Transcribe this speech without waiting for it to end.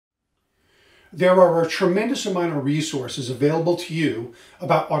There are a tremendous amount of resources available to you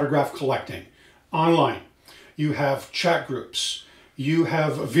about autograph collecting online. You have chat groups, you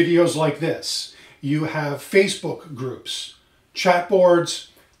have videos like this, you have Facebook groups, chat boards.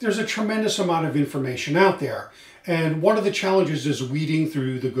 There's a tremendous amount of information out there. And one of the challenges is weeding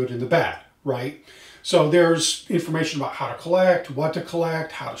through the good and the bad, right? So there's information about how to collect, what to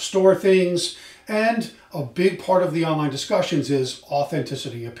collect, how to store things, and a big part of the online discussions is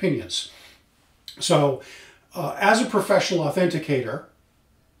authenticity opinions. So as a professional authenticator,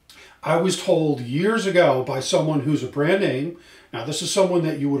 I was told years ago by someone who's a brand name, now this is someone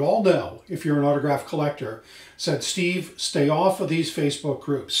that you would all know if you're an autograph collector, said, Steve, stay off of these Facebook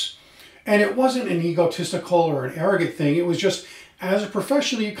groups. And it wasn't an egotistical or an arrogant thing. It was just, as a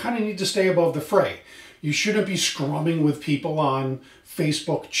professional, you kind of need to stay above the fray. You shouldn't be scrumming with people on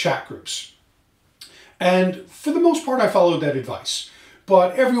Facebook chat groups. And for the most part, I followed that advice.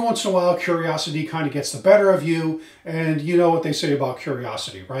 But every once in a while, curiosity kind of gets the better of you. And you know what they say about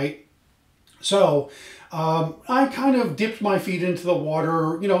curiosity, right? So I kind of dipped my feet into the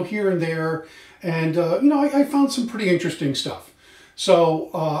water, here and there. And, I found some pretty interesting stuff. So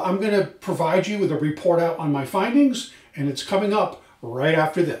I'm going to provide you with a report out on my findings, and it's coming up right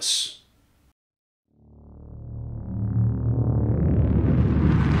after this.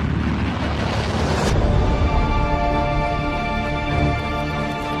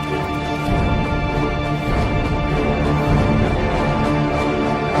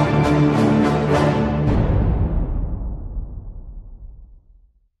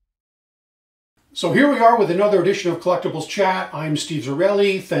 So here we are with another edition of Collectibles Chat. I'm Steve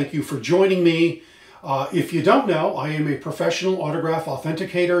Zarelli. Thank you for joining me. If you don't know, I am a professional autograph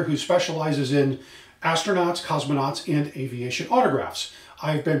authenticator who specializes in astronauts, cosmonauts, and aviation autographs.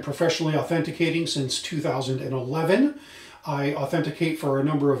 I've been professionally authenticating since 2011. I authenticate for a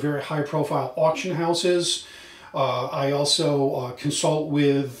number of very high-profile auction houses. I also consult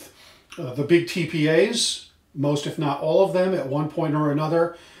with the big TPAs, most if not all of them at one point or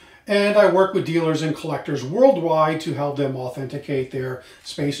another. And I work with dealers and collectors worldwide to help them authenticate their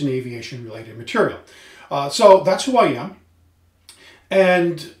space and aviation related material. So that's who I am.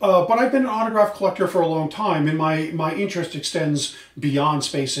 And but I've been an autograph collector for a long time, and my interest extends beyond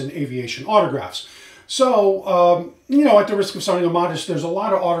space and aviation autographs. So, at the risk of sounding immodest, there's a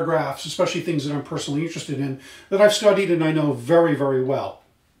lot of autographs, especially things that I'm personally interested in, that I've studied and I know very, very well.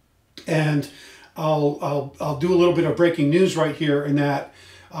 And I'll do a little bit of breaking news right here in that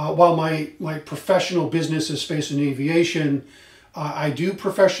while my professional business is space and aviation, I do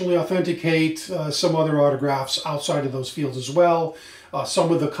professionally authenticate some other autographs outside of those fields as well. Some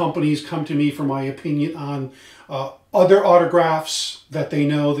of the companies come to me for my opinion on other autographs that they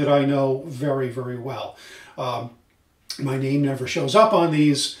know that I know very, very well. My name never shows up on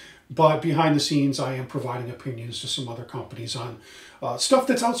these, but behind the scenes I am providing opinions to some other companies on stuff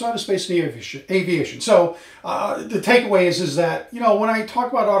that's outside of space and aviation. So the takeaway is that, when I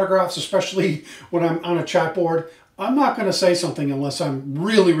talk about autographs, especially when I'm on a chat board, I'm not going to say something unless I'm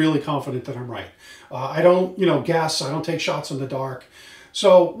really, really confident that I'm right. I don't, guess. I don't take shots in the dark.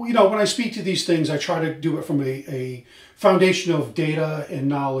 So, when I speak to these things, I try to do it from a foundation of data and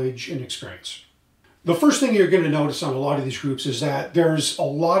knowledge and experience. The first thing you're going to notice on a lot of these groups is that there's a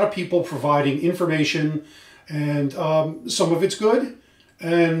lot of people providing information, and some of it's good,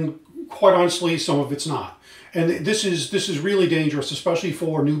 and quite honestly, some of it's not. And this is really dangerous, especially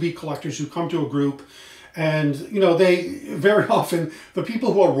for newbie collectors who come to a group, and they very often, the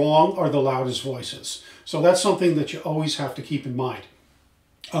people who are wrong are the loudest voices. So that's something that you always have to keep in mind.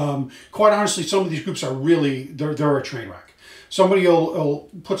 Quite honestly, some of these groups are really, they're a train wreck. Somebody will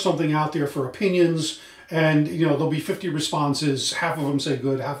put something out there for opinions, and there'll be 50 responses. Half of them say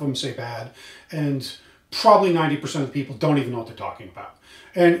good, half of them say bad, and probably 90% of the people don't even know what they're talking about.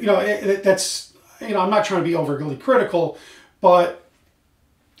 And that's, I'm not trying to be overly critical, but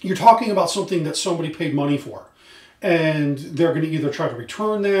you're talking about something that somebody paid money for, and they're going to either try to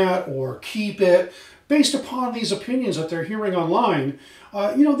return that or keep it based upon these opinions that they're hearing online.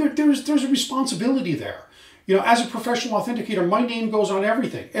 There's a responsibility there. As a professional authenticator, my name goes on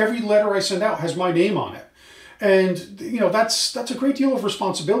everything. Every letter I send out has my name on it. And, that's a great deal of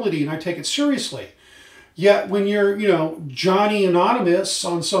responsibility, and I take it seriously. Yet when you're, Johnny Anonymous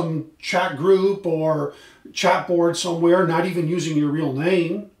on some chat group or chat board somewhere, not even using your real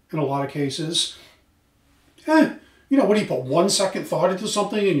name in a lot of cases, what do you put 1 second thought into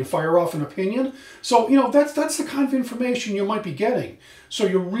something and you fire off an opinion? So, that's the kind of information you might be getting. So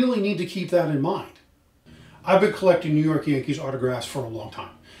you really need to keep that in mind. I've been collecting New York Yankees autographs for a long time.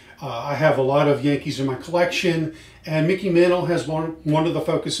 I have a lot of Yankees in my collection, and Mickey Mantle has one of the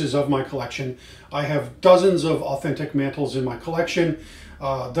focuses of my collection. I have dozens of authentic mantles in my collection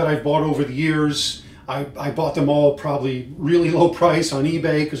that I've bought over the years. I bought them all probably really low price on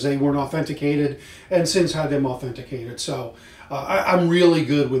eBay because they weren't authenticated, and since had them authenticated. So I'm really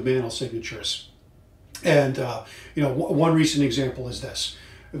good with mantle signatures. And one recent example is this.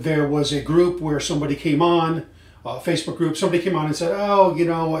 There was a group where somebody came on, a Facebook group, somebody came on and said, oh,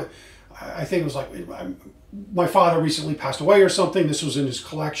 I think it was like, my father recently passed away or something. This was in his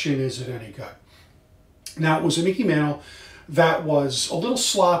collection. Is it any good? Now, it was a Mickey Mantle that was a little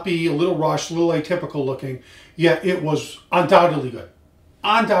sloppy, a little rushed, a little atypical looking, yet it was undoubtedly good.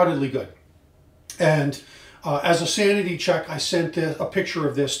 Undoubtedly good. And as a sanity check, I sent a picture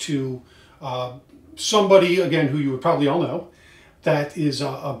of this to somebody, again, who you would probably all know, that is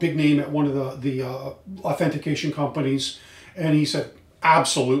a big name at one of the authentication companies. And he said,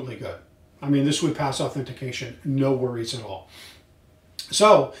 absolutely good. I mean, this would pass authentication, no worries at all.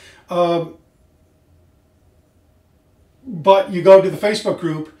 So, but you go to the Facebook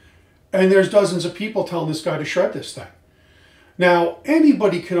group and there's dozens of people telling this guy to shred this thing. Now,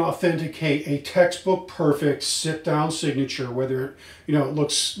 anybody can authenticate a textbook perfect sit-down signature, whether it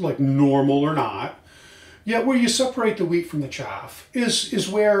looks like normal or not. Yet where you separate the wheat from the chaff is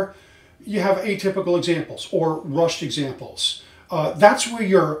where you have atypical examples or rushed examples. That's where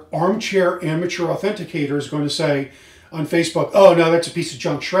your armchair amateur authenticator is going to say on Facebook, oh, no, that's a piece of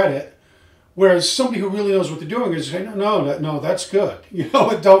junk, shred it. Whereas somebody who really knows what they're doing is saying, no, that's good.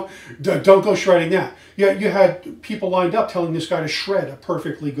 Don't go shredding that. Yeah, you had people lined up telling this guy to shred a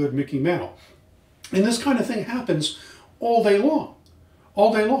perfectly good Mickey Mantle. And this kind of thing happens all day long,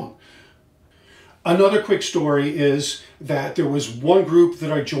 all day long. Another quick story is that there was one group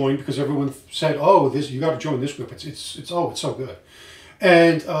that I joined because everyone said, oh, you got to join this group. It's so good.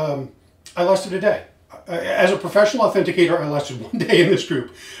 And I lasted a day. As a professional authenticator, I lasted one day in this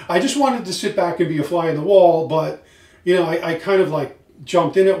group. I just wanted to sit back and be a fly in the wall, but I kind of like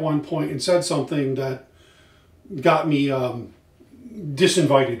jumped in at one point and said something that got me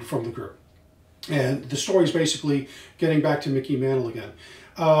disinvited from the group. And the story is basically getting back to Mickey Mantle again.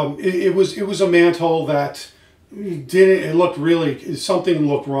 It was a mantle that it looked really, something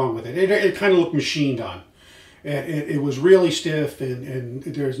looked wrong with it. It kind of looked machined on. It was really stiff, and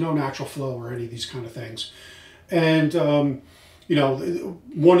there's no natural flow or any of these kind of things. And,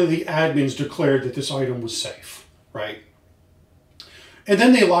 one of the admins declared that this item was safe, right? And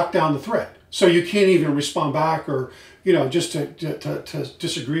then they locked down the thread. So you can't even respond back or, just to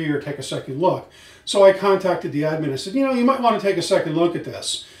disagree or take a second look. So I contacted the admin. I said, you might want to take a second look at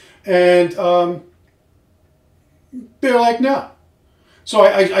this. And they're like, no. So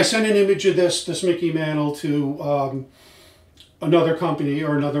I sent an image of this Mickey Mantle to another company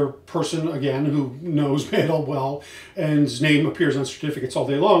or another person, again, who knows Mantle well, and his name appears on certificates all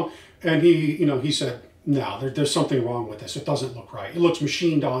day long. And he said, no, there's something wrong with this. It doesn't look right. It looks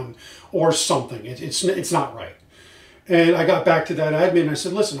machined on or something. It's not right. And I got back to that admin and I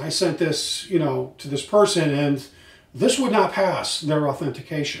said, listen, I sent this, to this person, and this would not pass their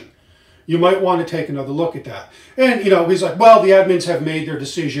authentication. You might want to take another look at that. And, he's like, well, the admins have made their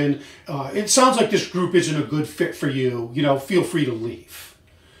decision. It sounds like this group isn't a good fit for you. Feel free to leave.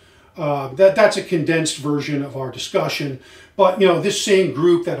 That's a condensed version of our discussion. But, this same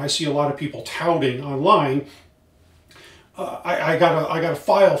group that I see a lot of people touting online, I got a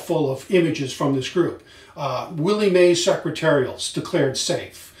file full of images from this group. Willie Mays Secretarials declared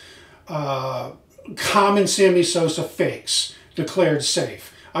safe. Common Sammy Sosa fakes declared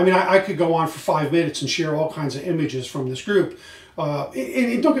safe. I mean, I could go on for 5 minutes and share all kinds of images from this group.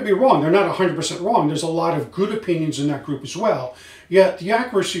 And don't get me wrong, they're not 100% wrong. There's a lot of good opinions in that group as well. Yet the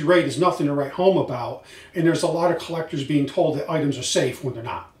accuracy rate is nothing to write home about. And there's a lot of collectors being told that items are safe when they're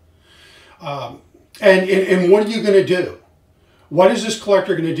not. And what are you going to do? What is this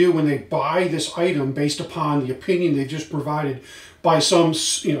collector going to do when they buy this item based upon the opinion they just provided by some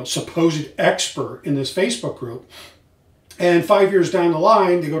supposed expert in this Facebook group? And 5 years down the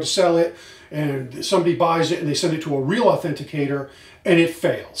line, they go to sell it, and somebody buys it, and they send it to a real authenticator, and it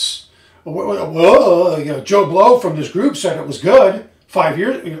fails. Well, Joe Blow from this group said it was good. 5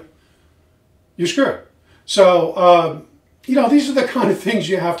 years, you're screwed. So, these are the kind of things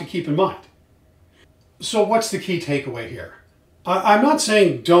you have to keep in mind. So what's the key takeaway here? I'm not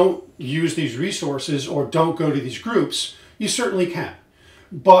saying don't use these resources or don't go to these groups. You certainly can.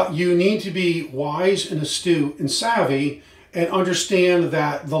 But you need to be wise and astute and savvy and understand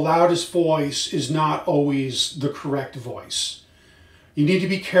that the loudest voice is not always the correct voice. You need to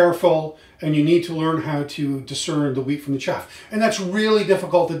be careful, and you need to learn how to discern the wheat from the chaff. And that's really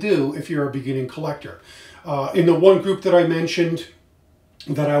difficult to do if you're a beginning collector. In the one group that I mentioned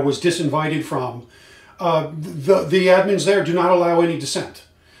that I was disinvited from, the admins there do not allow any dissent.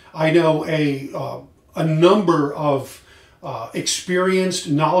 I know a number of experienced,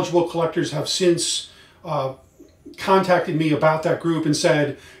 knowledgeable collectors have since contacted me about that group and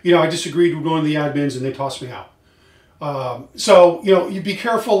said, I disagreed with one of the admins and they tossed me out. So, you be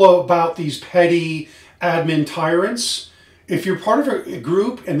careful about these petty admin tyrants. If you're part of a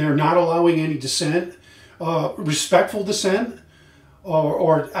group and they're not allowing any dissent, respectful dissent,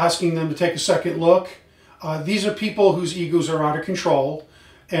 or asking them to take a second look, these are people whose egos are out of control,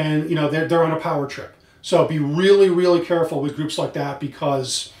 and they're on a power trip. So be really, really careful with groups like that,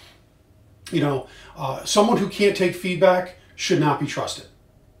 because someone who can't take feedback should not be trusted.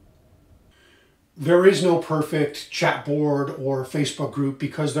 There is no perfect chat board or Facebook group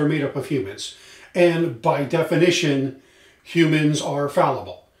because they're made up of humans. And by definition, humans are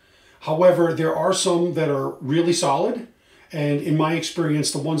fallible. However, there are some that are really solid. And in my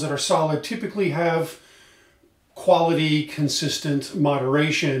experience, the ones that are solid typically have quality, consistent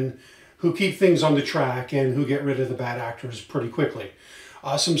moderation, who keep things on the track and who get rid of the bad actors pretty quickly.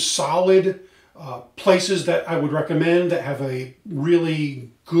 Some solid places that I would recommend that have a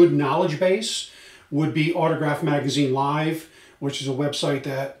really good knowledge base would be Autograph Magazine Live, which is a website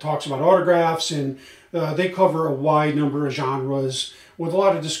that talks about autographs, and they cover a wide number of genres with a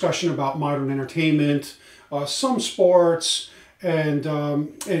lot of discussion about modern entertainment, some sports, and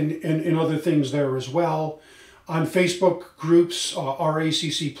other things there as well. On Facebook groups,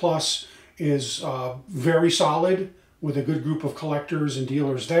 RACC Plus is very solid, with a good group of collectors and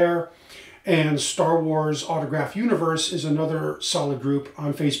dealers there. And Star Wars Autograph Universe is another solid group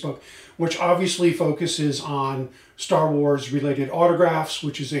on Facebook, which obviously focuses on Star Wars related autographs,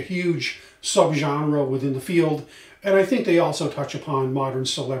 which is a huge subgenre within the field. And I think they also touch upon modern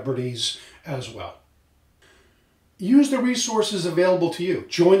celebrities as well. Use the resources available to you.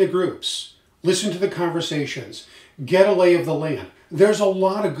 Join the groups. Listen to the conversations. Get a lay of the land. There's a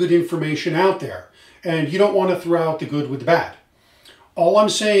lot of good information out there, and you don't want to throw out the good with the bad. All I'm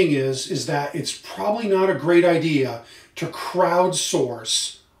saying is that it's probably not a great idea to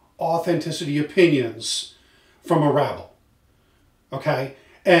crowdsource authenticity opinions from a rabble. Okay?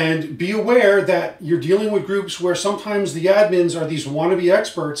 And be aware that you're dealing with groups where sometimes the admins are these wannabe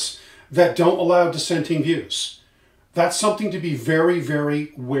experts that don't allow dissenting views. That's something to be very,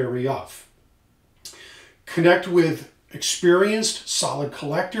 very wary of. Connect with experienced, solid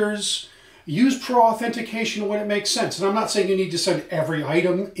collectors. Use Pro Authentication when it makes sense. And I'm not saying you need to send every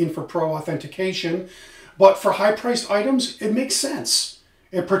item in for Pro Authentication, but for high-priced items, it makes sense.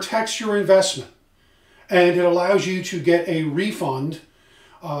 It protects your investment, and it allows you to get a refund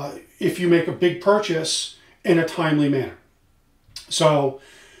if you make a big purchase in a timely manner. So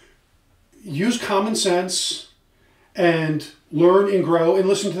use common sense and learn and grow and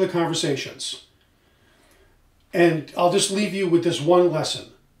listen to the conversations. And I'll just leave you with this one lesson.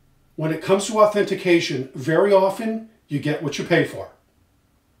 When it comes to authentication, very often you get what you pay for.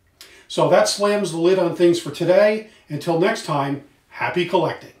 So that slams the lid on things for today. Until next time, happy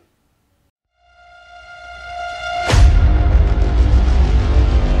collecting.